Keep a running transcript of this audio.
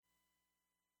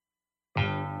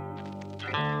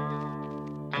From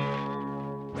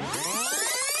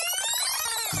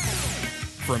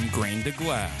grain to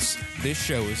glass, this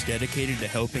show is dedicated to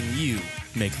helping you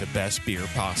make the best beer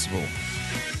possible.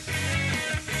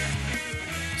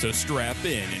 So strap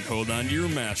in and hold on to your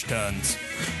mash tuns.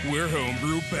 We're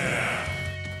Homebrew Bound.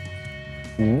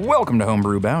 Welcome to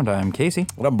Homebrew Bound. I'm Casey.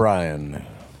 I'm Brian.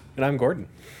 And I'm Gordon.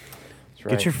 That's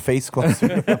right. Get your face closer.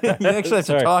 You actually have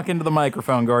to talk into the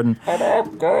microphone, Gordon. All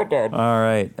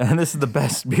right. And this is the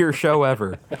best beer show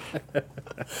ever.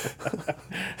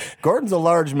 Gordon's a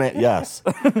large man. Yes.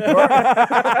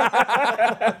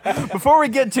 Before we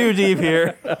get too deep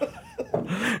here,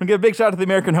 we'll give a big shout out to the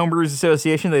American Homebrewers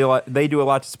Association. They do a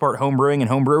lot to support homebrewing and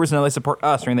homebrewers, and now they support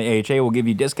us during the AHA. We'll give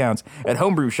you discounts at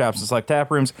homebrew shops and select tap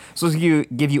rooms. So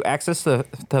give you access to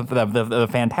the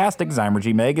fantastic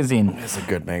Zymergy magazine. It's a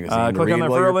good magazine. Click on the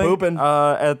referral link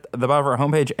at the bottom of our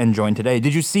homepage and join today.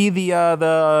 Did you see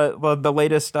the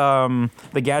latest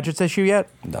the gadgets issue yet?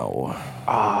 No.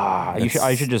 I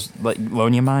should just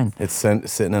loan you mine. It's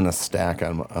sitting in a stack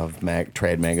of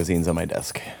trade magazines on my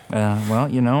desk. Well,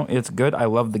 you know, it's good. I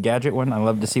love the gadget one. I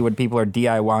love to see what people are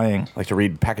DIYing. I like to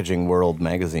read Packaging World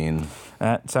magazine.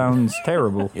 That sounds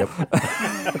terrible. Yep.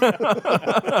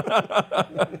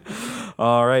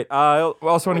 All right. I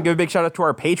also want to give a big shout out to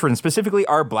our patrons, specifically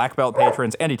our black belt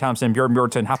patrons, Andy Thompson, Bjorn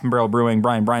Bjornson, Hop and Barrel Brewing,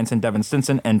 Brian Bryanson, Devin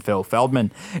Stinson, and Phil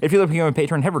Feldman. If you'd like to become a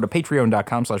patron, head over to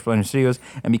patreon.com/BlindNewsStudios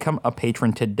and become a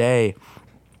patron today.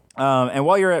 And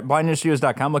while you're at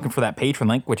blindnewsstudios.com looking for that patron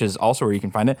link, which is also where you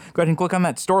can find it, go ahead and click on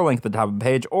that store link at the top of the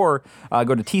page, or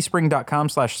go to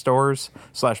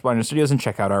teespring.com/stores/blindnewsstudios and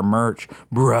check out our merch.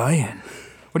 Brian,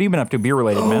 what have you been up to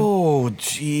beer-related, man? Oh,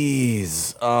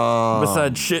 jeez.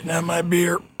 Besides shitting on my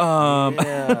beer.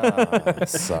 Yeah.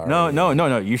 Sorry.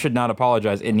 No. You should not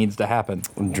apologize. It needs to happen.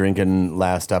 I'm drinking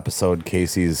last episode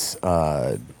Casey's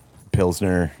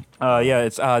Pilsner.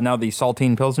 It's now the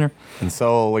Saltine Pilsner. And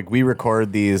so, we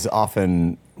record these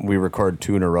often. We record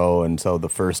two in a row, and so the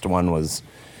first one was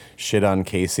shit on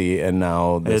Casey, and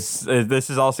now this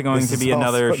is also going to be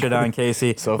another shit on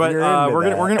Casey. So but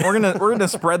we're gonna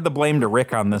spread the blame to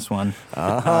Rick on this one.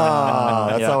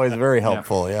 That's always very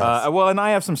helpful. Yeah. Yes. Well, and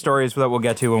I have some stories that we'll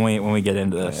get to when we get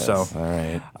into this. Yes. So,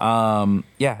 all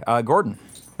right. Gordon,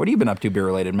 what have you been up to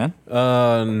beer-related, man?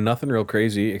 Nothing real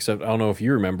crazy, except I don't know if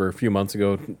you remember a few months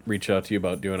ago, reached out to you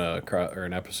about doing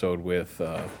an episode with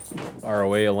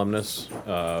ROA alumnus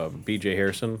BJ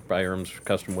Harrison, Byram's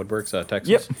Custom Woodworks, Texas.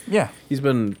 Yep. Yeah. He's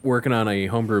been working on a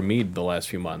homebrew mead the last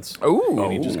few months. Ooh.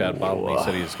 And he just got bottled. He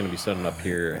said he's going to be setting up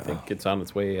here. I think it's on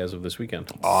its way as of this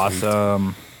weekend.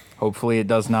 Awesome. Hopefully it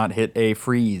does not hit a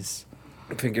freeze.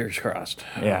 Fingers crossed.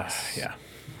 Yes. Yeah.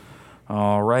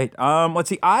 All right. Let's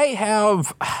see. I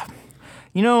have, I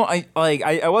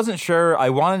wasn't sure. I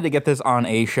wanted to get this on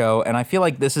a show, and I feel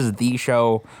like this is the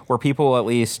show where people, at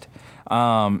least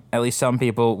some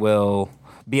people, will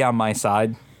be on my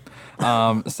side.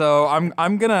 So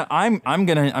I'm gonna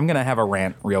have a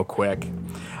rant real quick.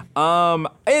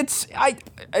 It's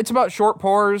about short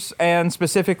pours, and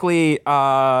specifically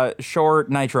short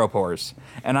nitro pours,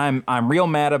 and I'm real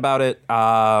mad about it.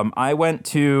 I went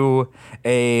to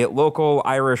a local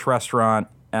Irish restaurant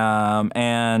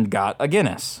and got a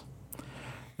Guinness.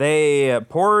 They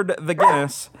poured the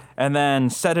Guinness and then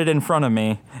set it in front of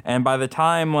me, and by the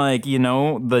time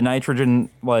the nitrogen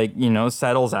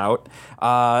settles out,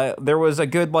 there was a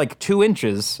good 2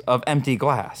 inches of empty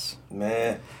glass.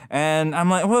 Meh. And I'm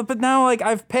like, well, but now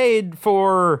I've paid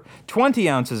for 20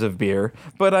 ounces of beer,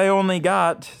 but I only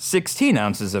got 16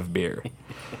 ounces of beer.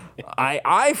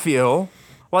 I feel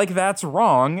like that's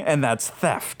wrong, and that's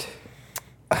theft.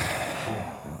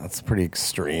 That's pretty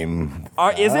extreme.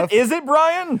 Is it,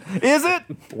 Brian? Is it?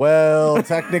 Well,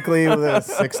 technically, with a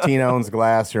 16-ounce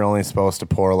glass, you're only supposed to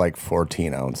pour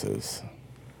 14 ounces.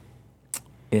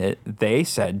 They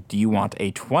said, do you want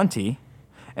a 20?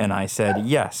 And I said,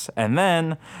 yes. And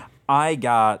then I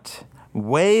got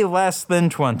way less than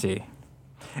 20.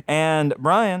 And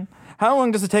Brian, how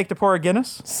long does it take to pour a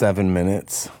Guinness? 7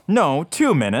 minutes. No,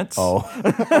 2 minutes. Oh.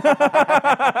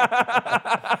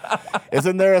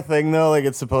 Isn't there a thing, though,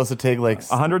 it's supposed to take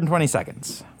 120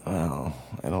 seconds. Oh,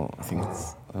 I don't think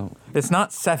it's... It's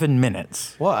not 7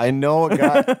 minutes. Well, I know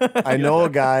a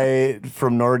guy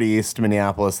from Northeast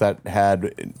Minneapolis that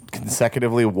had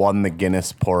consecutively won the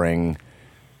Guinness pouring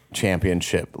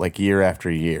championship year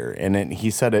after year, and he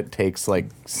said it takes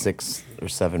 6 or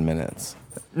 7 minutes.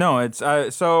 No, it's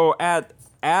so at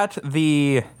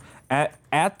the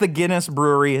Guinness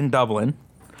Brewery in Dublin,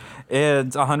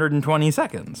 it's 120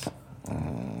 seconds.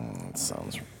 That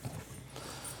sounds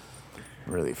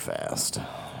really fast.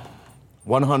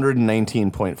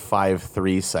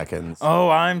 119.53 seconds. Oh,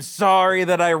 I'm sorry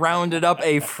that I rounded up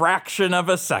a fraction of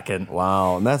a second.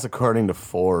 Wow, and that's according to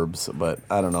Forbes, but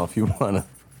I don't know if you want to.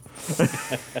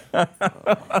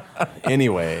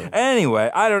 Anyway,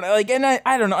 I don't know. Like, and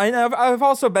I don't know. I've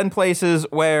also been places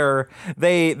where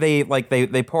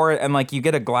they pour it and like you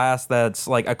get a glass that's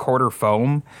like a quarter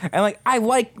foam, and like I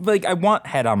want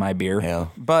head on my beer, Yeah.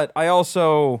 but I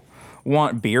also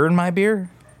want beer in my beer.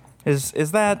 Is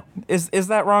that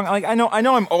wrong? Like I know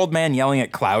I'm old man yelling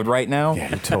at cloud right now. yeah,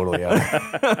 you totally are.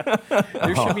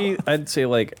 There should be, I'd say,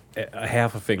 like a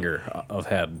half a finger of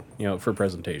head, for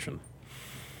presentation.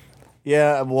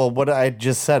 Yeah, well, what I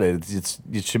just said,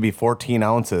 it should be 14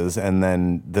 ounces, and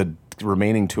then the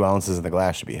remaining 2 ounces in the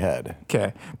glass should be head.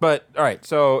 Okay, but all right.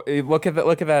 So look at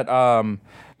that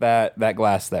that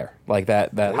glass there, like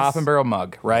that hop and barrel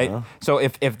mug, right? So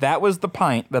if that was the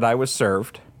pint that I was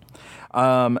served,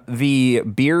 the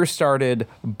beer started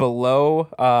below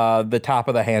the top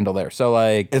of the handle there. So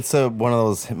like It's one of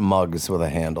those mugs with a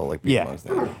handle, like beer mugs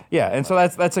there. yeah, and so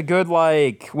that's a good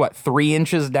 3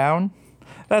 inches down.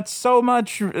 That's so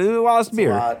much lost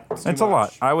beer. lot. It's too That's a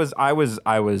lot.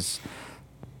 much.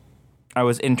 I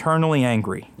was internally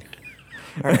angry.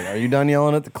 All right, are you done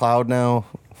yelling at the cloud now?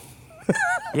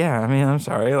 Yeah, I mean, I'm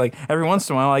sorry. Like every once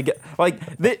in a while, I get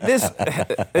this.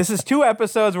 This is 2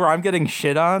 episodes where I'm getting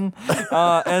shit on,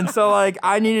 and so like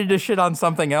I needed to shit on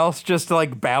something else just to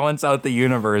like balance out the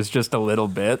universe just a little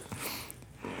bit.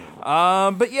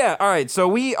 But yeah, all right. So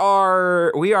we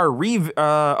have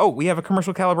a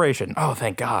commercial calibration. Oh,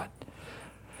 thank God.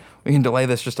 We can delay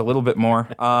this just a little bit more.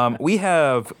 We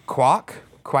have Quack.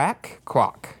 Quack.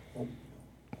 Quack.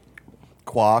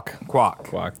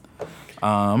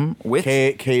 Which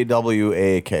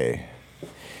KWAK.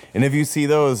 And if you see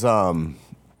those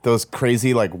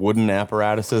crazy like wooden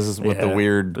apparatuses with the Yeah.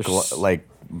 weird it's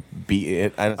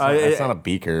not a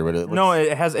beaker, but it looks, no,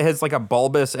 it has like a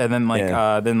bulbous and then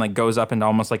Yeah. goes up into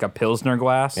almost like a Pilsner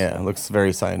glass. yeah, it looks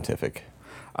very scientific.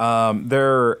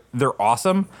 They're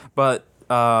awesome, but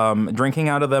drinking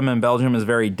out of them in Belgium is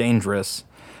very dangerous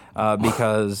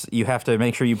because you have to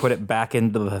make sure you put it back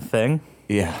into the thing.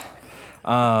 Yeah.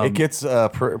 It gets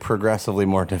progressively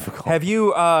more difficult. Have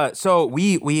you? So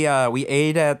we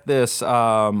ate at this.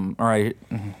 All right,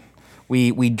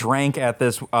 we drank at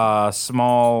this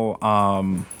small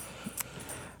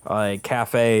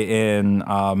cafe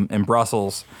in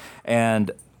Brussels,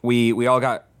 and we all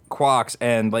got quacks,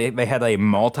 and they had a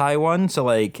multi one, so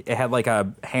like it had like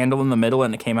a handle in the middle,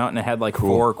 and it came out and it had like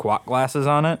 4 quack glasses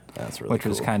on it. That's really which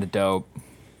was cool. kind of dope.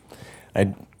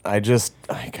 I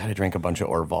gotta drink a bunch of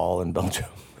Orval in Belgium.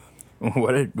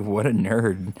 What a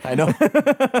nerd. I know.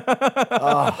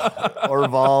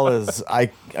 Orval is I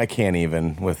can't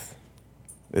even with.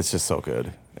 It's just so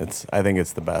good. I think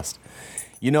it's the best.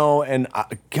 And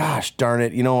gosh darn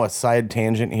it, a side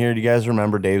tangent here. Do you guys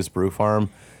remember Dave's Brew Farm?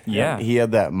 Yeah. He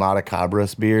had that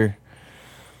Matacabras beer.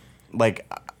 Like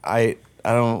I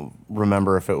don't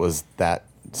remember if it was that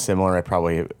similar.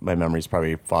 My memory's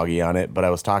probably foggy on it, but I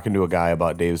was talking to a guy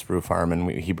about Dave's Brew Farm, and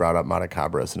he brought up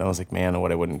Matacabras, and I was like, man,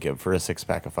 what I wouldn't give for a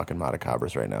 6-pack of fucking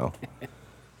Matacabras right now.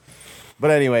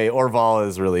 But anyway, Orval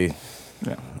is really,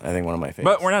 I think, one of my favorites.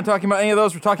 But we're not talking about any of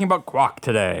those. We're talking about quack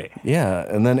today. Yeah,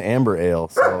 and then Amber Ale.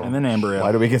 So And then Amber Ale.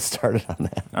 Why do we get started on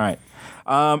that? All right.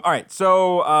 All right.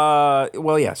 So,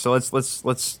 So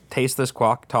let's taste this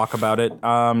quack. Talk about it.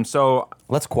 So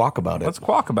Let's quack about it. let's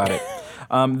quack about it.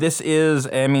 This is.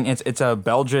 I mean, it's a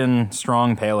Belgian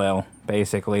strong pale ale.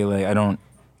 Basically,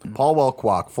 Paulwell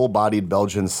Quack, full-bodied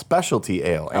Belgian specialty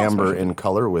ale, amber in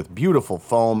color with beautiful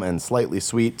foam and slightly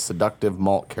sweet, seductive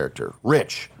malt character.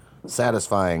 Rich,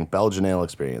 satisfying Belgian ale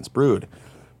experience, brewed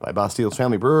by Bastille's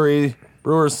family brewers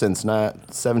since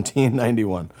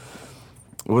 1791.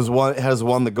 It has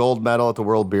won the gold medal at the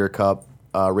World Beer Cup,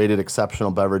 rated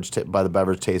exceptional beverage by the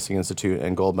Beverage Tasting Institute,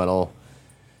 and gold medal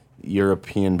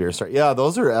European Beer Star. Yeah,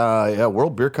 those are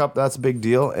World Beer Cup. That's a big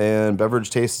deal, and Beverage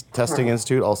Testing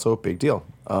Institute also a big deal.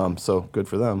 So good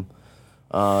for them.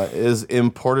 Is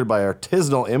imported by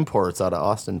Artisanal Imports out of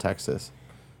Austin, Texas.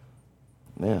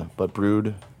 Yeah, but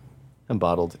brewed and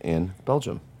bottled in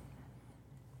Belgium.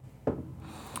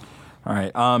 all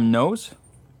right. Nose.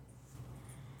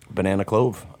 Banana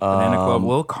clove. Banana clove.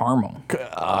 Little caramel.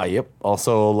 Yep.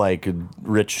 Also like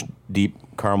rich, deep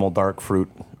caramel, dark fruit.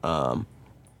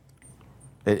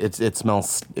 It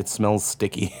smells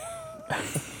sticky.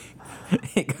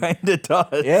 It kind of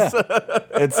does. Yeah.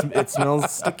 It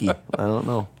smells sticky. I don't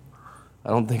know. I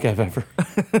don't think I've ever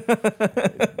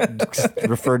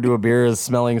referred to a beer as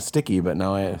smelling sticky, but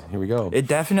now here we go. It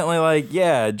definitely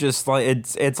just like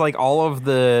it's like all of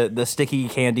the sticky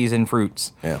candies and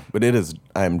fruits. Yeah, but it is.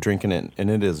 I'm drinking it,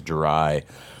 and it is dry.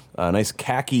 Nice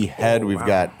khaki head. We've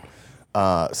got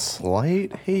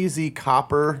slight hazy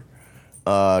copper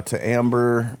to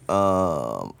amber,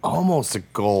 almost a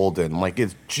golden. Like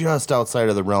it's just outside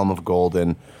of the realm of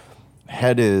golden.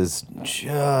 Head is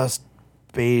just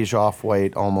beige,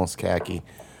 off-white, almost khaki.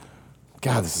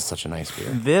 God, this is such a nice beer.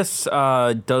 This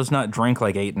does not drink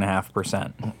like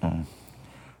 8.5%.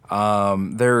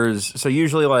 There's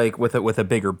usually like with a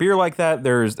bigger beer like that,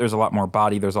 there's a lot more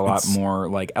body. There's a lot more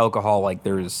like alcohol. Like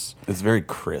it's very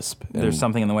crisp. There's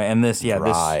something in the way. And this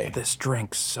dry. this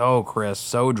drink's so crisp,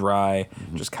 so dry,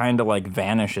 just kind of like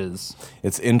vanishes.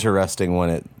 It's interesting when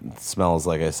it smells,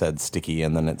 like I said, sticky,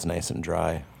 and then it's nice and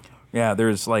dry. Yeah,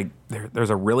 there's like there's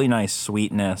a really nice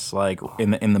sweetness like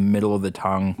in the middle of the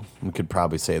tongue. We could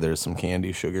probably say there's some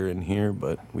candy sugar in here,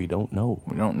 but we don't know.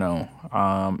 We don't know.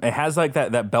 It has like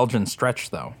that Belgian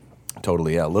stretch though.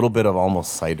 Totally, yeah. A little bit of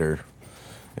almost cider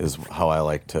is how I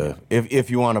like to. If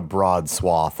you want a broad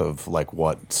swath of like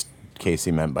what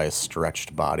Casey meant by a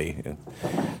stretched body,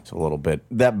 it's a little bit.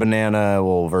 That banana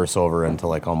will verse over into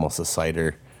like almost a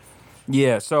cider.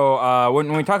 Yeah, so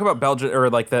when we talk about Belgian or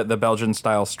like the Belgian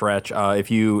style stretch,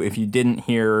 if you didn't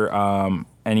hear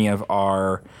any of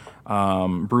our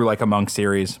Brew Like a Monk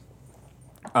series,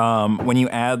 when you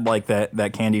add like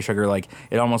that candy sugar, like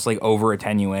it almost like over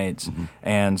attenuates,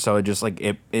 and so it just like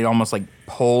it almost like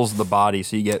pulls the body,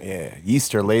 so you get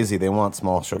Yeast are lazy; they want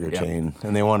small sugar chain,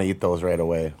 and they want to eat those right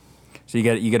away. So you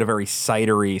get a very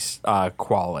cidery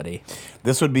quality.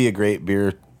 This would be a great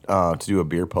beer to do a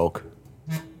beer poke.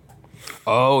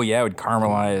 Oh yeah, it would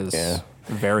caramelize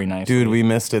very nice. Dude, we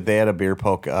missed it. They had a beer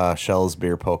poke, Shell's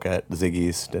beer poke at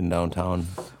Ziggy's in downtown.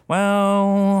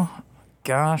 Well,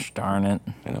 gosh darn it.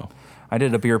 I know. I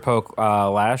did a beer poke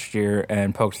last year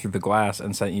and poked through the glass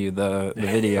and sent you the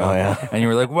video. Oh, yeah. And you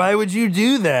were like, why would you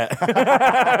do that?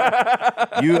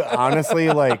 You honestly,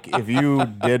 like, if you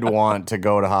did want to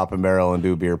go to Hop and Barrel and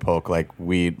do beer poke, like,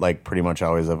 we like pretty much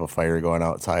always have a fire going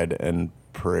outside and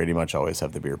pretty much always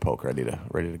have the beer poke ready to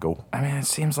go. I mean, it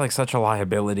seems like such a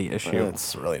liability issue.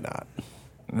 It's really not.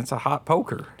 It's a hot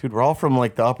poker. Dude, we're all from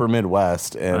like the upper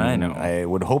Midwest, and I know. I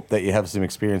would hope that you have some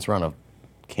experience around a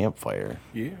campfire.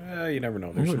 Yeah, you never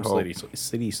know. There's some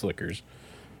city slickers.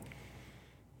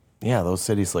 Yeah, those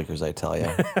city slickers, I tell you.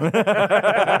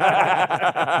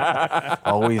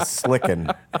 Always slicking.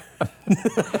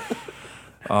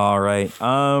 All right.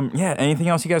 Yeah, anything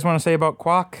else you guys want to say about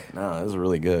Quack? No, this is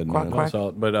really good. Quack, Man. quack.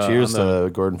 So, but Cheers to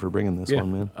Gordon for bringing this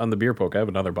one, man. On the beer poke, I have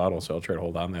another bottle, so I'll try to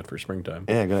hold on that for springtime.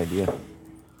 Yeah, good idea.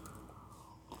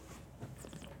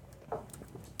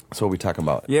 So what are we talking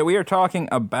about? Yeah, we are talking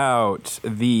about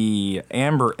the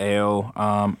Amber Ale.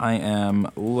 I am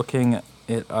looking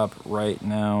it up right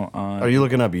now. Are you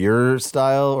looking up your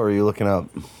style, or are you looking up...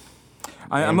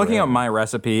 I'm looking up my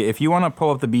recipe. If you want to pull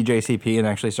up the BJCP and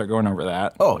actually start going over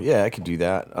that. Oh, yeah, I could do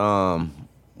that. Well,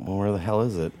 where the hell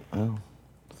is it? Oh,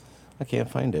 I can't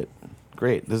find it.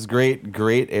 Great. This is great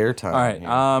airtime. All right. here.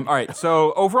 All right.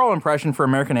 So overall impression for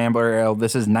American Amber Ale,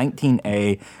 this is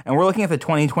 19A, and we're looking at the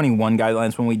 2021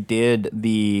 guidelines. When we did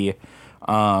the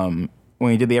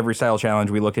Every Style Challenge,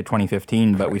 we looked at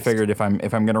 2015, but we figured if I'm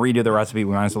going to redo the recipe,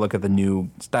 we might as well look at the new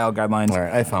style guidelines. All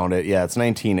right, I found it. Yeah, it's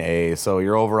 19A. So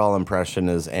your overall impression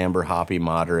is amber, hoppy,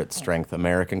 moderate strength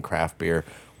American craft beer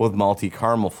with malty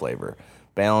caramel flavor.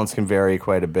 Balance can vary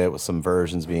quite a bit, with some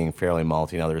versions being fairly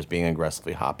malty and others being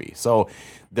aggressively hoppy. So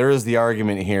there is the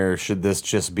argument here, should this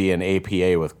just be an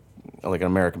APA with, like an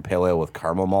American Pale Ale with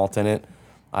caramel malt in it?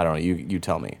 I don't know. You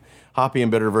tell me. Hoppy and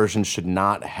bitter versions should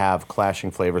not have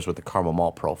clashing flavors with the caramel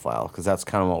malt profile, because that's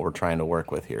kind of what we're trying to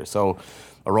work with here. So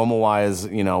aroma-wise,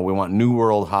 we want New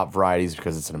World hop varieties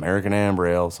because it's an American Amber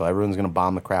Ale, so everyone's going to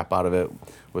bomb the crap out of it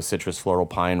with citrus, floral,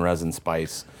 pine, resin,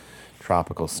 spice,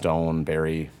 tropical, stone,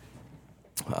 berry.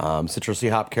 Citrusy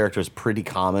hop character is pretty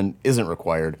common, isn't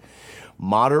required.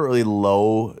 Moderately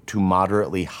low to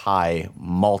moderately high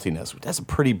maltiness. That's a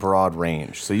pretty broad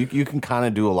range. So you can kind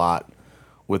of do a lot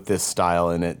with this style,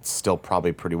 and it's still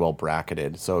probably pretty well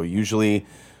bracketed. So usually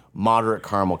moderate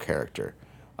caramel character.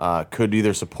 Could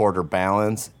either support or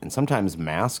balance, and sometimes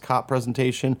mask hop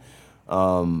presentation.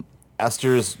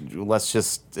 Esters,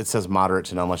 it says moderate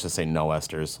to none. Let's just say no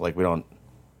esters. Like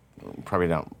probably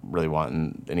don't really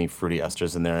want any fruity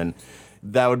esters in there, and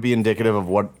that would be indicative of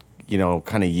what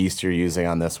kind of yeast you're using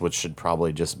on this, which should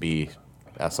probably just be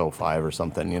SO5 or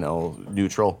something,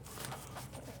 neutral.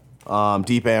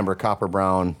 Deep amber, copper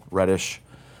brown, reddish.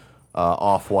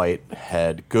 off-white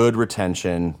head, good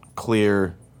retention,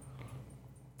 clear.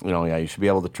 You should be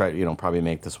able to try. Probably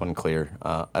make this one clear.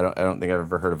 I don't think I've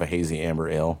ever heard of a hazy amber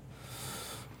ale.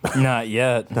 Not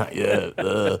yet. Not yet.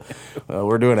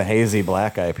 We're doing a hazy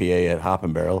black IPA at Hop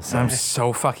and Barrel. So. I'm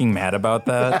so fucking mad about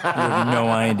that. You have no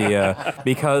idea.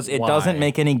 Because it doesn't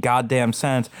make any goddamn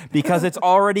sense. Because it's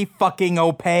already fucking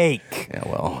opaque. Yeah,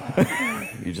 well,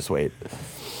 you just wait.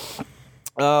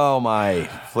 Oh, my.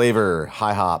 Flavor,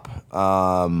 high hop.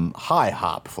 High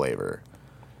hop flavor.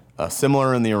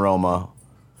 Similar in the aroma.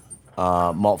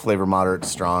 Malt flavor, moderate to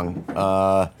strong.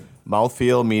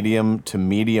 Mouthfeel, medium to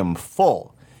medium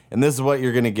full. And this is what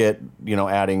you're going to get,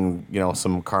 adding,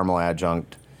 some caramel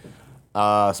adjunct.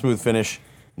 Smooth finish,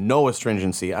 no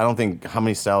astringency. I don't think, how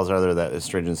many styles are there that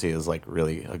astringency is,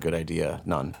 really a good idea?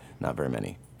 None. Not very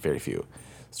many. Very few.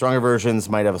 Stronger versions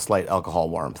might have a slight alcohol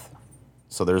warmth.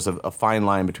 So there's a fine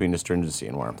line between astringency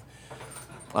and warmth.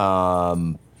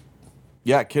 Could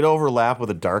overlap with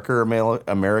a darker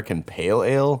American pale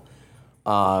ale.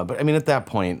 But, at that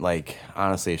point,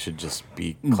 honestly, it should just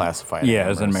be classified. Yeah,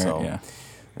 as an American, yeah.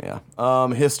 Yeah.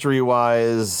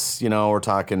 History-wise, we're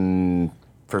talking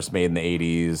first made in the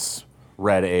 80s,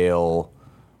 red ale,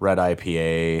 red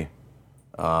IPA.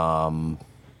 There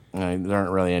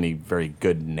aren't really any very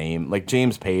good name. Like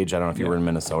James Page, I don't know if you were in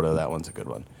Minnesota, that one's a good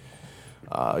one.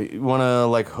 You want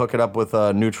to, hook it up with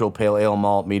a neutral pale ale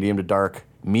malt, medium to dark.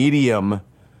 Medium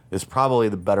is probably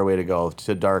the better way to go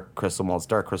to dark crystal malts.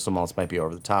 Dark crystal malts might be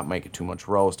over the top, might get too much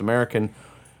roast. American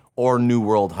or New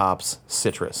World hops,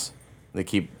 citrus. They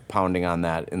keep pounding on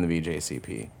that in the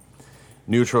VJCP.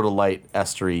 Neutral to light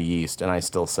estery yeast, and I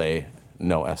still say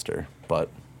no ester, but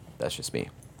that's just me.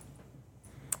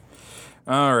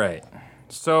 All right.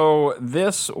 So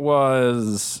this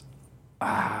was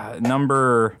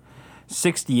number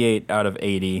 68 out of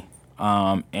 80.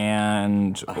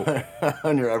 And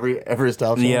on your every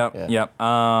style show? Yep.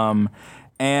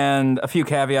 And a few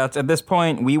caveats. At this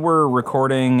point, we were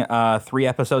recording 3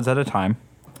 episodes at a time.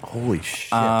 Holy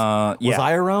shit! Yeah. Was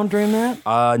I around during that?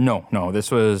 No. This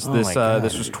was this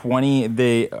was 20.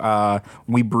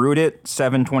 We brewed it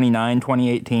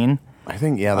 7/29/2018. I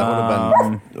think that would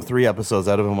have been 3 episodes.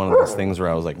 That would have been one of those things where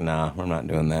I was like, nah, I'm not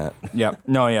doing that.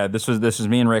 This was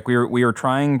me and Rick. We were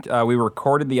trying. We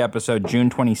recorded the episode June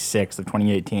 26th of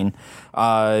 2018.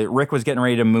 Rick was getting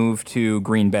ready to move to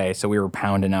Green Bay, so we were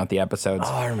pounding out the episodes.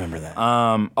 Oh, I remember that.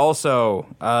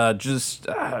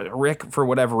 Rick, for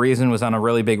whatever reason, was on a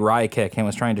really big rye kick and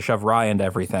was trying to shove rye into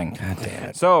everything. God damn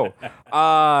it. So,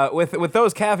 with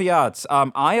those caveats,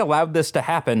 I allowed this to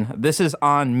happen. This is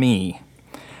on me.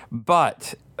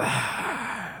 But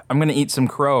I'm going to eat some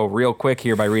crow real quick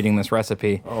here by reading this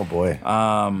recipe. Oh, boy.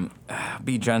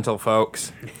 Be gentle,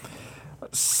 folks.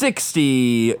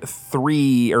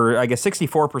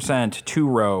 64%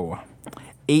 two-row,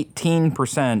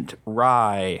 18%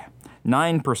 rye,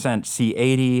 9%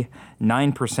 C80,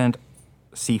 9%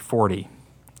 C40.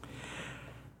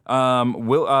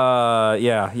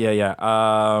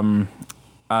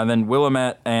 Then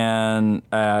Willamette and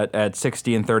at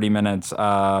 60 and 30 minutes,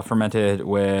 fermented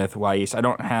with Y yeast. I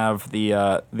don't have the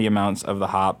amounts of the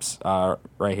hops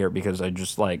right here because I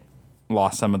just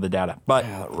lost some of the data. But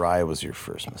rye was your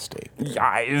first mistake.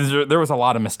 There was a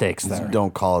lot of mistakes there.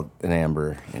 Don't call it an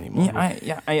amber anymore.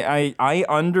 I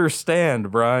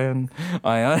understand, Brian.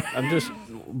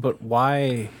 But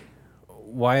why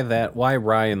that? Why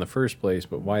rye in the first place?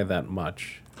 But why that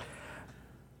much?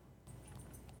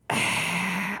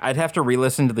 I'd have to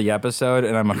re-listen to the episode,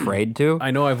 and I'm afraid to.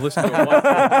 I know I've listened to it once.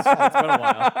 It's been a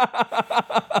while.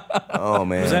 Oh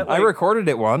man, I recorded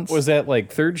it once. Was that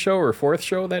 3rd show or 4th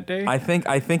show that day? I think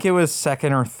it was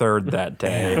 2nd or 3rd that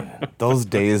day. Those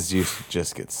days used to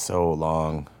just get so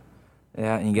long.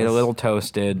 Yeah, and you get a little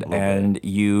toasted, and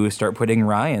you start putting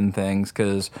rye in things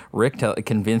because Rick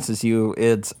convinces you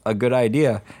it's a good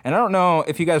idea. And I don't know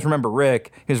if you guys remember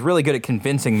Rick. He's really good at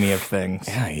convincing me of things.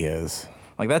 Yeah, he is.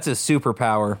 That's his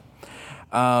superpower.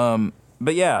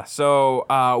 But yeah, so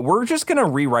we're just going to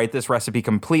rewrite this recipe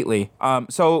completely.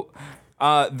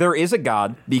 There is a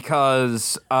God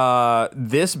because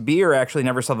this beer actually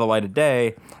never saw the light of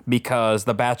day because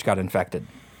the batch got infected.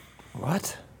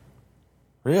 What?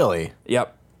 Really?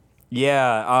 Yep.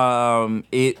 Yeah.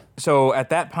 So at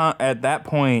that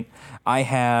point,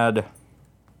 I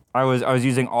was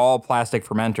using all plastic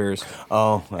fermenters.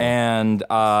 Oh. And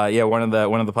one of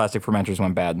the plastic fermenters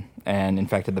went bad and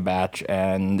infected the batch,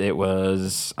 and it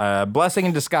was a blessing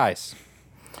in disguise.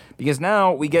 Because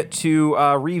now we get to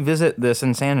revisit this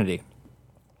insanity.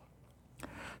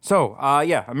 So,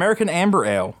 American Amber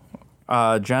Ale.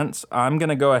 Gents, I'm going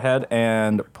to go ahead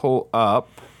and pull up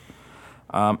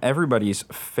everybody's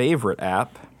favorite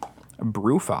app,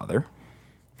 Brewfather.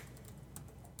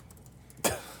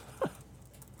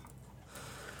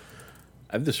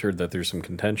 I've just heard that there's some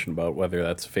contention about whether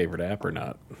that's a favorite app or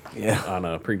not. Yeah. On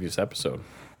a previous episode,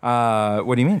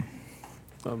 What do you mean?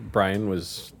 Brian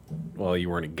was, well, you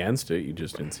weren't against it. You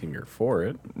just didn't seem you're for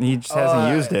it. He just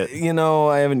hasn't used it. You know,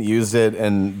 I haven't used it,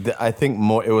 and I think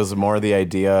it was more the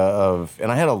idea of,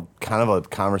 and I had a kind of a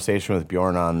conversation with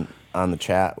Bjorn on the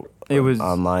chat. It was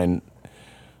online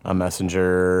on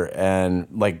Messenger, and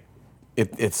like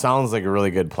it sounds like a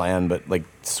really good plan, but like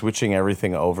switching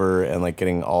everything over and like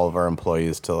getting all of our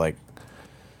employees to like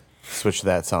switch to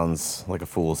that sounds like a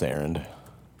fool's errand.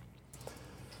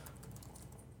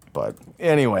 But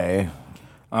anyway,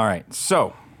 All right,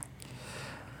 so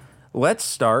let's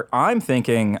start. I'm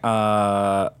thinking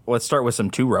let's start with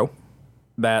some 2-row.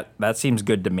 That seems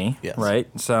good to me. Yes. Right?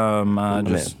 Some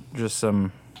just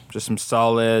some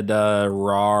solid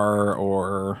RAR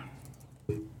or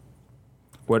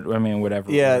what? I mean,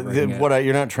 whatever. yeah, whatever I can get.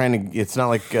 you're not trying to. It's not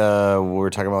like we're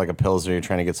talking about like a Pilsner. You're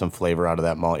trying to get some flavor out of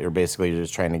that malt. You're basically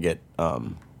just trying to get,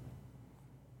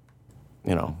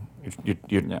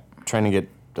 you're trying to get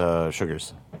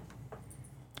sugars.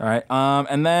 All right.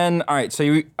 And then all right.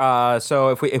 So so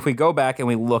if we go back and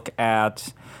we look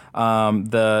at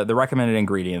the recommended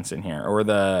ingredients in here or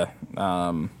the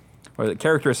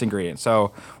characteristic ingredients.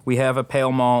 So we have a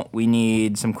pale malt. We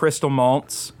need some crystal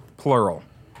malts, plural,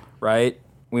 right?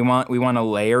 We want to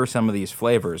layer some of these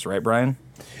flavors, right, Brian?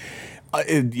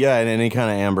 Yeah, and any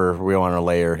kind of amber we want to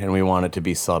layer, and we want it to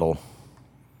be subtle.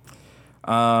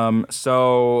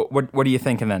 So what are you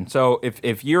thinking then? So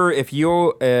if you're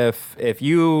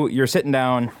sitting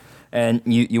down and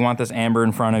you want this amber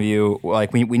in front of you,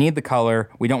 like we need the color.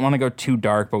 We don't want to go too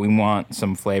dark, but we want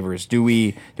some flavors. Do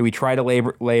we try to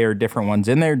layer different ones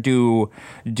in there? Do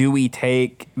we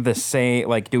take the same,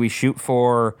 like, do we shoot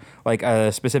for like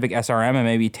a specific SRM and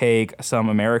maybe take some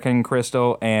American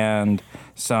Crystal and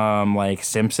some like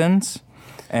Simpsons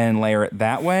and layer it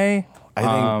that way? I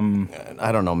think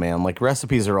I don't know, man. Like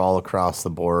recipes are all across the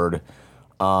board.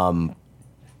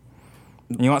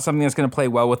 You want something that's going to play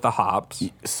well with the hops.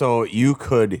 So you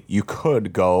could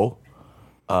go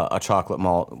a chocolate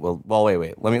malt. Well,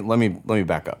 wait. Let me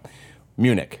back up.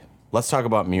 Munich. Let's talk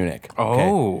about Munich. Okay?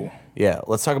 Oh. Yeah,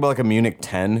 let's talk about like a Munich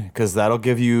 10 because that'll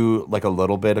give you like a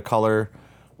little bit of color.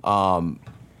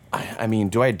 I mean,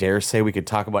 do I dare say we could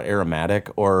talk about aromatic,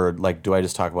 or like, do I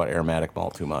just talk about aromatic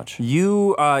malt too much?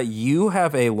 You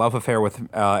have a love affair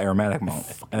with aromatic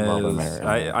malt. love aromatic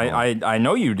malt. I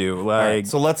know you do. Like, All right,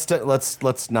 so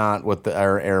let's not with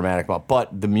our aromatic malt,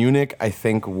 but the Munich I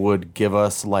think would give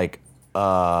us like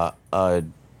a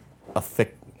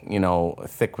thick,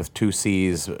 thick with 2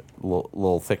 C's,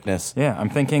 little thickness. yeah, I'm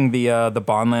thinking the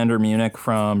Bonlander Munich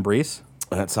from Breeze.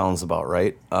 That sounds about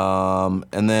right.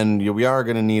 And then we are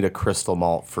going to need a crystal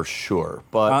malt for sure.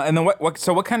 But And then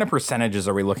what kind of percentages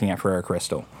are we looking at for our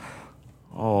crystal?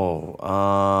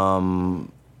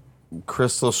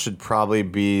 crystal should probably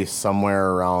be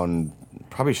somewhere around.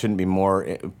 Probably shouldn't be more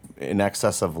in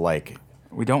excess of like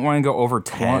We don't want to go over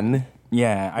 10.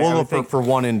 Yeah, I Well, would think for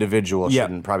one individual, Yeah.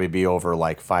 shouldn't probably be over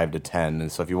like 5 to 10.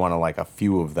 And so if you want to like a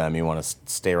few of them, you want to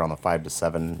stay around the 5 to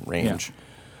 7 range.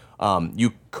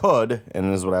 You could,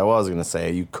 and this is what I was going to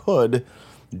say, you could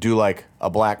do like a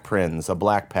black Prince, a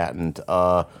black patent,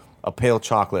 a pale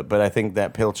chocolate, but I think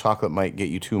that pale chocolate might get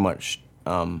you too much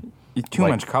too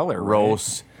much color, right?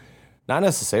 roast. Not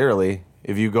necessarily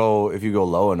if you go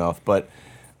low enough, but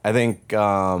I think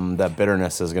that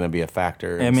bitterness is going to be a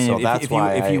factor. I mean, so if, that's if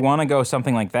why you want to go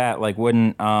something like that, like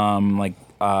wouldn't like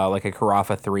a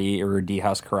Carafa 3 or a D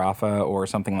House Carafa or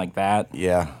something like that?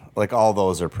 Yeah, like all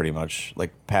those are pretty much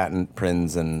like Patent,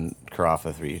 Prinz, and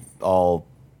Carafa 3, all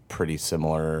pretty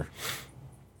similar,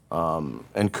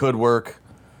 and could work.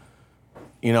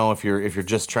 If you're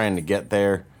just trying to get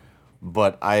there,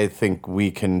 but I think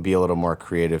we can be a little more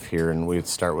creative here, and we'd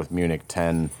start with Munich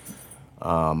 10.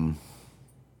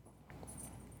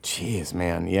 Jeez,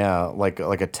 man, yeah, like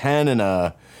a 10 and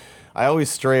a. I always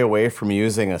stray away from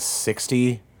using a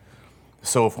 60.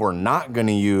 So if we're not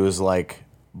gonna use like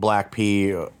black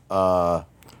pea, So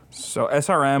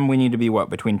SRM, we need to be what,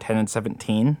 between 10 and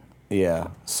 17? yeah.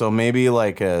 So maybe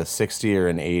like a 60 or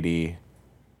an 80.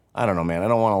 I don't know, man. I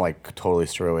don't want to like totally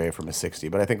stray away from a 60,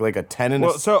 but I think like a 10 and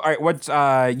Well, so all right, what's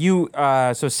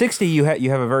so 60? You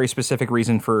have a very specific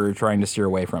reason for trying to steer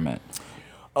away from it.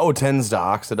 10's to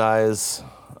oxidize.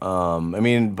 I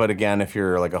mean, but again, if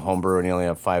you're like a home brewer and you only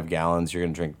have 5 gallons, you're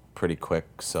gonna drink pretty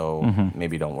quick. So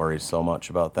maybe don't worry so much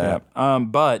about that.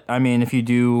 But I mean, if you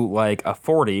do like a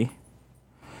 40,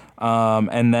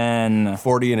 And then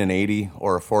 40 and an 80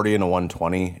 or a 40 and a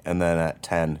 120, and then at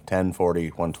 10, 40,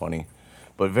 120.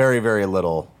 But very, very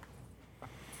little.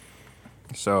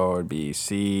 so it'd be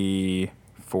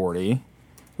C40.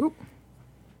 Oop.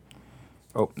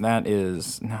 Oh, that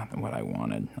is not what I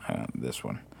wanted. This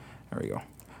one. There we go.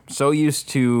 So used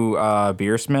to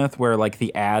Beersmith where like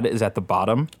the ad is at the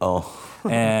bottom. Oh.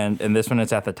 and this one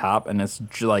is at the top, and it's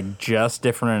like just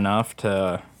different enough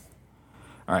to.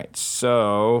 All right,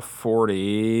 so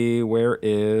 40. Where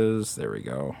is? There we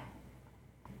go.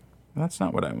 That's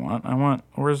not what I want. I want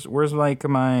where's like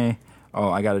my. Oh,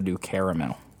 I got to do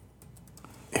caramel.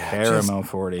 Caramel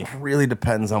 40. Really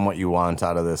depends on what you want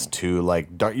out of this too. Like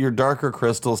your darker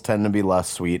crystals tend to be less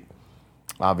sweet,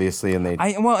 obviously, and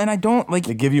I don't like.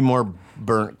 they give you more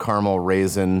burnt caramel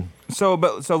raisin.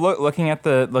 Looking at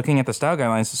the style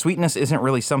guidelines, sweetness isn't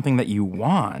really something that you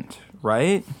want,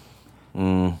 right?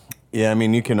 Yeah, I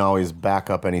mean you can always back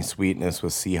up any sweetness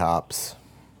with C hops,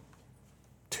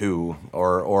 too,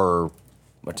 or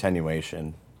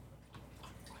attenuation.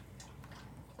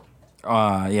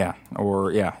 Yeah.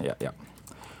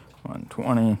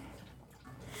 120.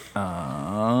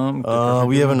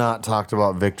 We have not talked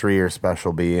about Victory or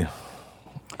Special B,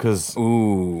 because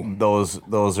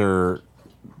those are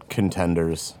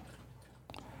contenders.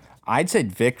 I'd say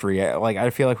Victory. I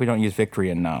feel like we don't use Victory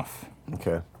enough.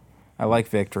 Okay. I like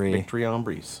Victory. Victory on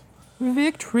Breeze.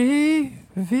 Victory.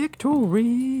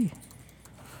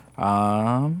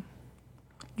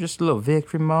 Just a little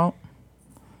Victory malt.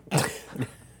 A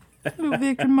little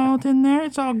Victory malt in there.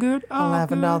 It's all good. All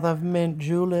good. Another mint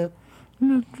julep.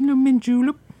 Little mint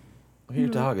julep. Your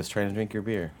dog is trying to drink your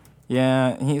beer.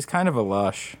 Yeah, he's kind of a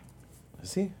lush.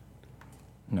 Is he?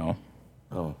 No.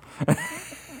 Oh.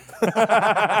 yeah,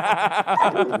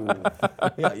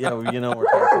 well, you know what we're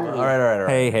talking about. All right.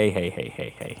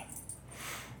 Hey.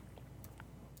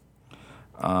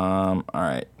 All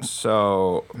right.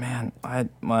 So, man,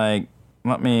 let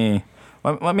me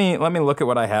look at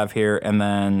what I have here and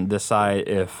then decide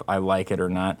if I like it or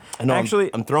not. Actually,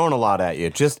 I'm throwing a lot at you.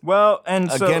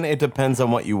 Again, it depends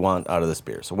on what you want out of this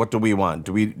beer. So, what do we want?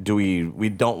 We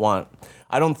don't want.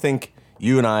 I don't think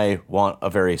you and I want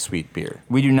a very sweet beer.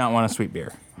 We do not want a sweet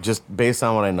beer. Just based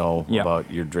on what I know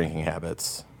about your drinking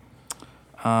habits.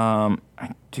 I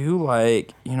do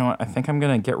like, you know what, I think I'm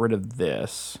going to get rid of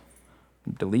this.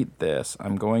 Delete this.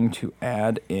 I'm going to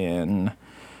add in,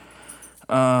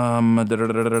 what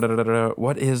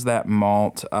is that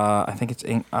malt? I think it's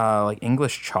like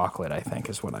English chocolate, I think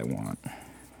is what I want.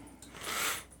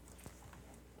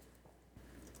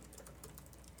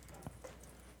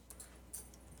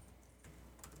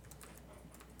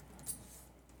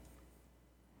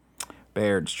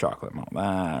 Baird's chocolate malt.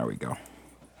 There we go.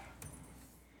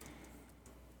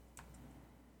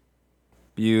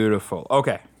 Beautiful.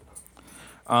 Okay.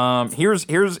 Here's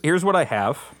what I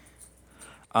have.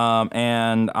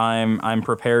 And I'm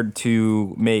prepared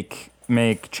to make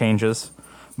changes.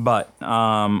 But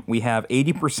we have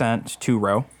 80%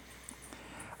 two-row,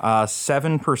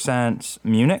 7%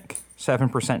 Munich,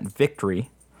 7% Victory,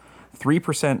 3%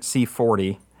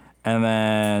 C40, and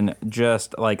then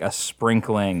just like a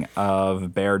sprinkling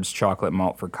of Baird's chocolate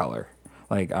malt for color,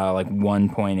 like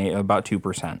 1.8, about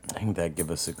 2%. I think that gives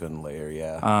us a good layer,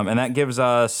 yeah. And that gives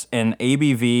us an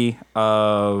ABV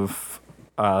of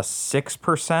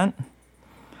 6%,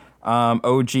 OG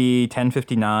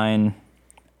 1059,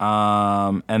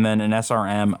 and then an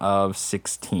SRM of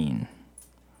 16.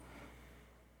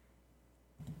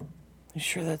 You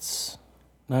sure that's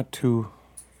not too?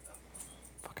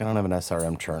 I don't have an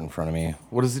SRM chart in front of me.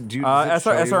 What does it do?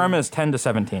 SRM is 10 to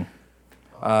 17,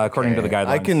 according to the guidelines.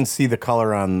 I can see the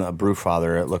color on a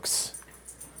Brewfather. It looks...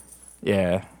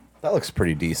 Yeah. That looks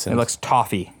pretty decent. It looks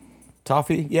toffee.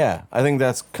 Toffee? Yeah. I think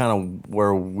that's kind of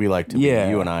where we like to be,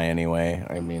 you and I anyway.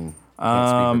 I mean,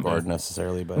 can't speak for Gord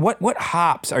necessarily, but... What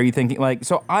hops are you thinking? Like,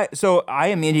 so I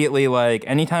immediately, like,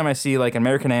 anytime I see, like,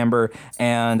 American Amber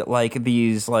and, like,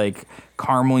 these, like,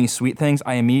 caramely sweet things,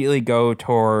 I immediately go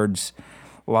towards...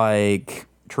 like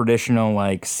traditional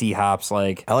like C hops,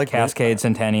 like I like Cascade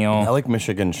Centennial. I like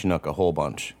Michigan Chinook a whole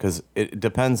bunch because it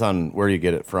depends on where you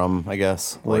get it from, I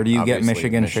guess. Where do you get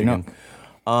Michigan Chinook?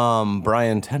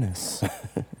 Brian Tennis.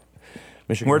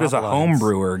 Michigan. Where does a home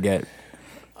brewer get?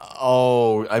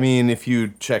 Oh, I mean, if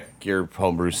you check your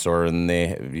homebrew store and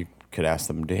you could ask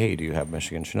them, hey, do you have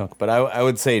Michigan Chinook? But I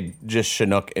would say just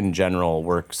Chinook in general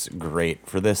works great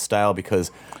for this style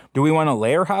because... Do we want to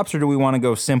layer hops or do we want to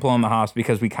go simple on the hops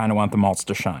because we kind of want the malts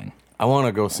to shine? I want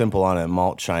to go simple on it,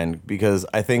 malt shine, because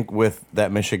I think with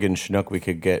that Michigan Chinook we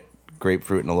could get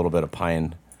grapefruit and a little bit of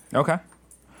pine. Okay.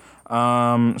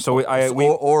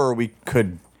 Or we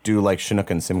could do like Chinook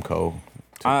and Simcoe.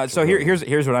 So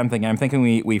here's what I'm thinking. I'm thinking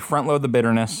we front load the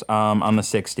bitterness on the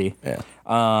 60. Yeah.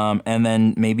 And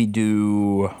then maybe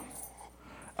do.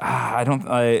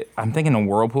 I'm thinking a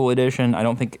Whirlpool edition. I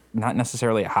don't think not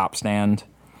necessarily a hop stand.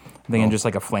 I'm thinking just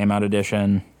like a flame out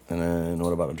edition. And then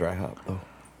what about a dry hop though?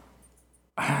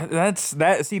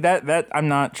 That I'm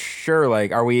not sure.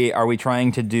 Like, are we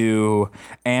trying to do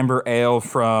amber ale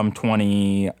from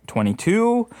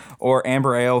 2022 or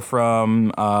amber ale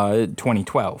from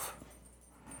 2012?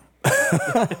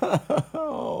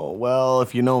 Oh, well,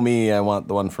 if you know me, I want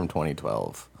the one from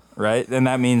 2012. Right? Then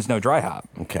that means no dry hop.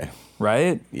 Okay.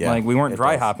 Right? Yeah, Like we weren't it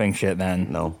dry does. hopping shit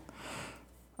then. No.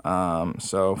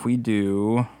 So if we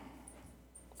do.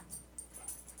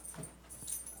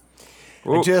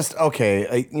 I'm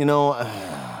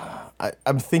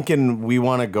thinking we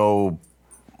want to go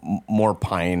more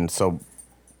pine. So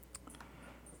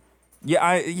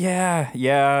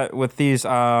Yeah. With these,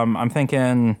 I'm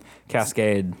thinking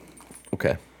Cascade.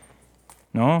 okay.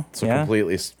 No? So yeah?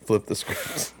 completely flip the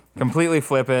script. Completely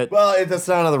flip it. Well, that's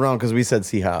not out of the wrong because we said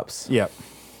sea hops. Yep.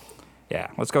 Yeah,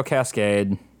 let's go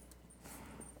Cascade.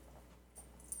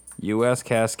 U.S.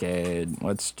 Cascade.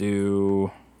 Let's do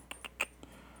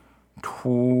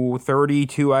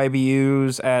 32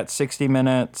 IBUs at 60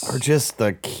 minutes. Or just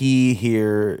the key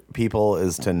here, people,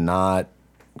 is to not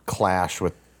clash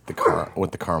with the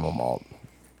caramel malt.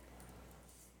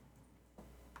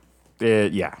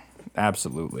 Yeah,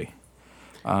 absolutely.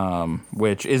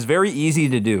 Which is very easy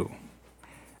to do.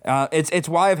 It's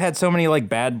why I've had so many like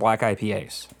bad black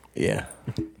IPAs. Yeah.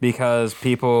 Because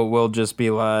people will just be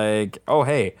like, "Oh,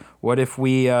 hey, what if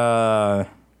we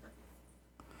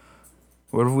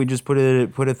just put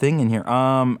a thing in here?"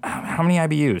 How many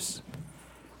IBUs?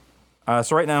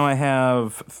 So right now I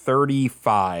have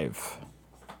 35.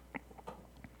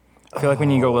 I feel like we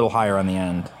need to go a little higher on the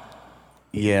end.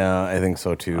 Yeah, I think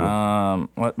so too.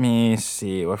 Let me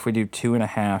see. What if we do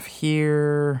 2.5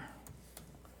 here?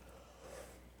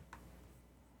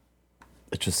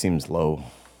 It just seems low.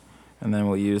 And then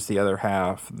we'll use the other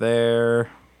half there.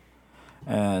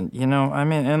 And,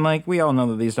 and like, we all know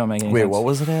that these don't make any sense. Wait, what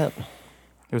was it at?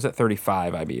 It was at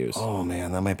 35 IBUs. Oh,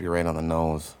 man, that might be right on the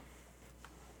nose.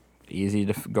 Easy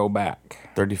to go back.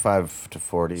 35 to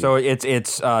 40. So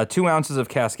it's 2 ounces of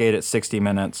Cascade at 60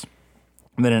 minutes,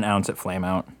 and then an ounce at Flame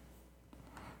Out.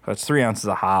 So it's 3 ounces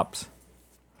of hops.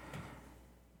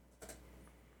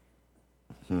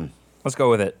 Let's go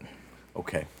with it.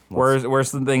 Okay.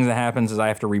 Worst of the things that happens is I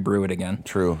have to rebrew it again.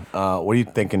 True. What are you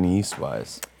thinking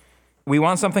yeast-wise? We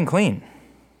want something clean.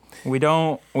 We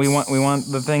want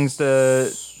the things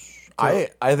to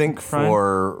I think Fine.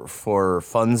 for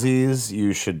funsies,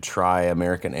 you should try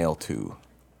American Ale 2.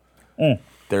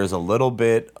 There's a little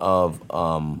bit of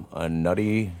a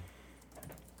nutty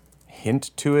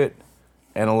hint to it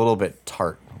and a little bit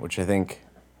tart, which I think...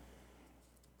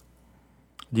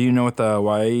 Do you know what the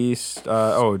Weiss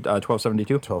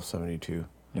 1272? 1272.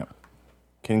 Yep.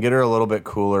 Can get her a little bit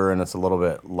cooler, and it's a little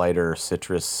bit lighter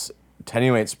citrus.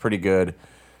 Attenuate's pretty good.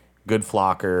 Good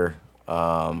flocker,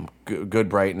 good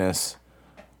brightness,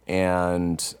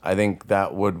 and I think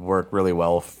that would work really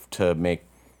well to make.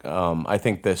 I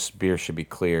think this beer should be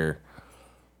clear,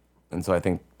 and so I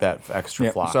think that extra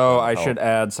Yep. flock. So would I help. should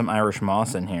add some Irish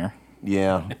moss in here.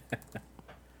 Yeah.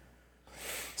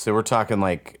 So we're talking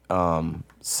like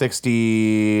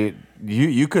 60.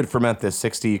 You could ferment this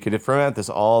 60. You could ferment this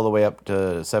all the way up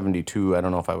to 72. I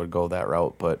don't know if I would go that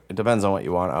route, but it depends on what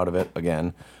you want out of it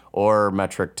again. Or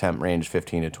metric temp range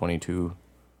 15 to 22.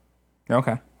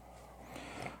 Okay.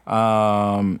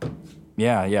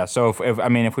 Yeah. So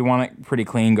if we want it pretty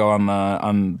clean, go on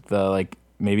the like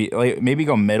maybe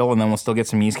go middle, and then we'll still get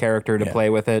some yeast character to play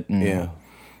with it. And, Yeah.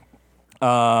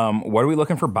 What are we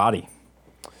looking for body?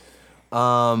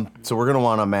 So we're gonna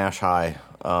want a mash high.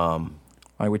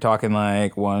 Like we talking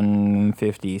like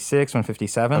 156,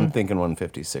 157? I'm thinking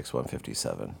 156,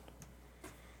 157.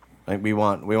 Like we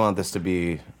want this to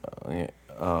be a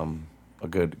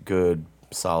good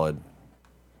solid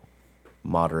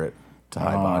moderate to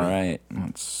high body. All right,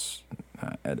 let's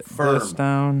edit this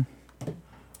down.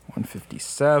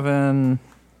 157.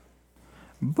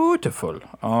 Beautiful.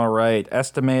 All right,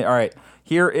 estimate. All right,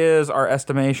 here is our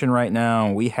estimation right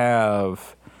now. We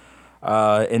have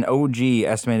an OG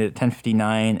estimated at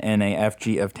 1059 and a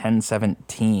FG of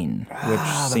 1017, which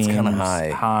seems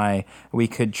kinda high. We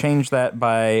could change that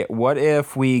by what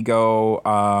if we go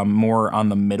more on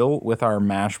the middle with our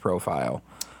mash profile?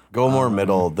 Go more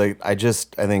middle. I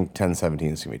think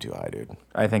 1017 is gonna be too high, dude.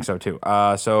 I think so too.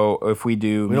 So if we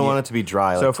do, We don't want it to be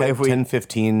dry. So Like if we-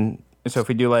 1015. So if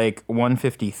we do like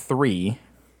 153,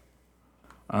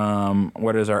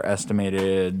 What is our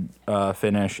estimated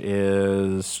finish?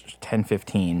 Is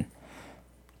 10:15.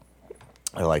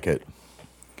 I like it.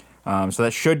 So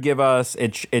that should give us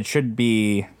it should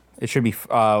be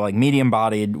like medium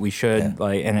bodied. We should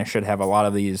and it should have a lot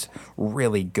of these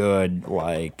really good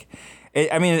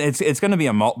it's going to be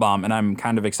a malt bomb, and I'm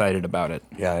kind of excited about it.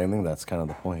 Yeah, I think that's kind of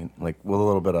the point. Like with a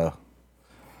little bit of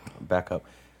backup.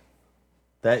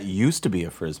 That used to be a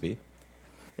Frisbee.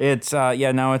 It's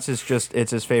now it's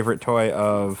his favorite toy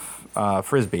of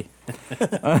Frisbee.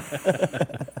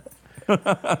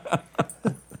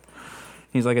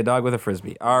 He's like a dog with a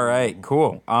Frisbee. All right,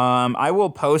 cool. I will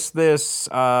post this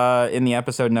in the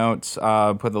episode notes.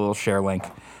 Put the little share link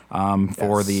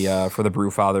for the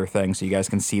Brewfather thing, so you guys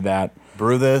can see that.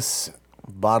 Brew this,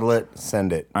 bottle it,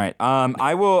 send it. All right.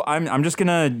 I'm just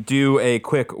gonna do a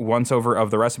quick once over of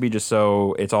the recipe, just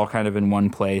so it's all kind of in one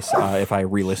place. If I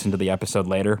re-listen to the episode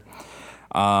later.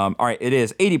 All right, it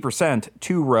is 80%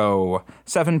 2-row,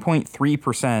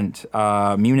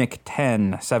 7.3% Munich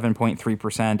 10,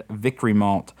 7.3% Victory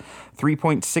Malt,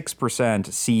 3.6%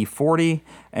 C40,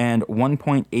 and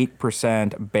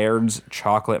 1.8% Baird's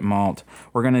Chocolate Malt.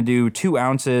 We're going to do 2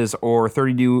 ounces or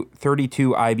 32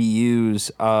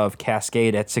 IBUs of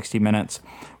Cascade at 60 minutes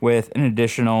with an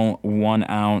additional 1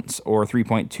 ounce or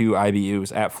 3.2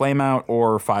 IBUs at flame out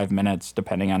or 5 minutes,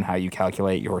 depending on how you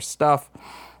calculate your stuff.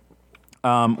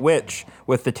 Which,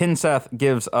 with the Tinseth,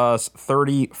 gives us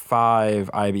 35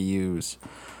 IBUs.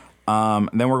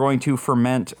 Then we're going to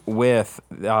ferment with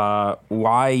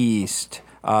Wyeast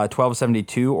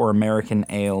 1272 or American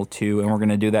Ale 2, and we're going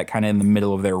to do that kind of in the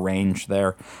middle of their range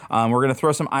there. We're going to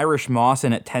throw some Irish moss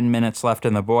in at 10 minutes left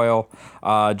in the boil,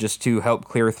 just to help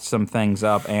clear some things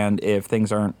up, and if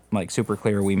things aren't like super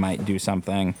clear, we might do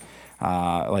something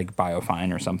like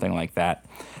Biofine or something like that.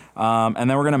 And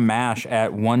then we're going to mash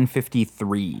at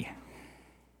 153.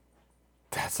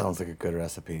 That sounds like a good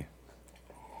recipe.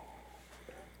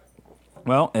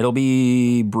 Well, it'll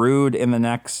be brewed in the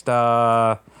next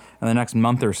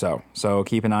month or so. So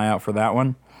keep an eye out for that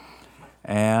one.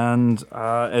 And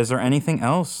is there anything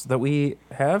else that we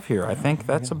have here? I think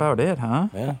that's about it, huh?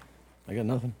 Yeah, I got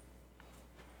nothing.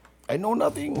 I know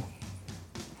nothing.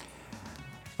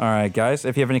 All right, guys.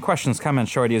 If you have any questions,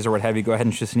 comments, show ideas, or what have you, go ahead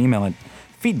and shoot us an email at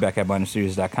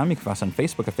feedback@blinderstudios.com. You can follow us on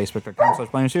Facebook at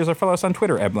facebook.com/blinderstudios, or follow us on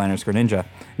Twitter @blinderscoreninja.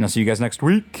 And I'll see you guys next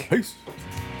week. Peace.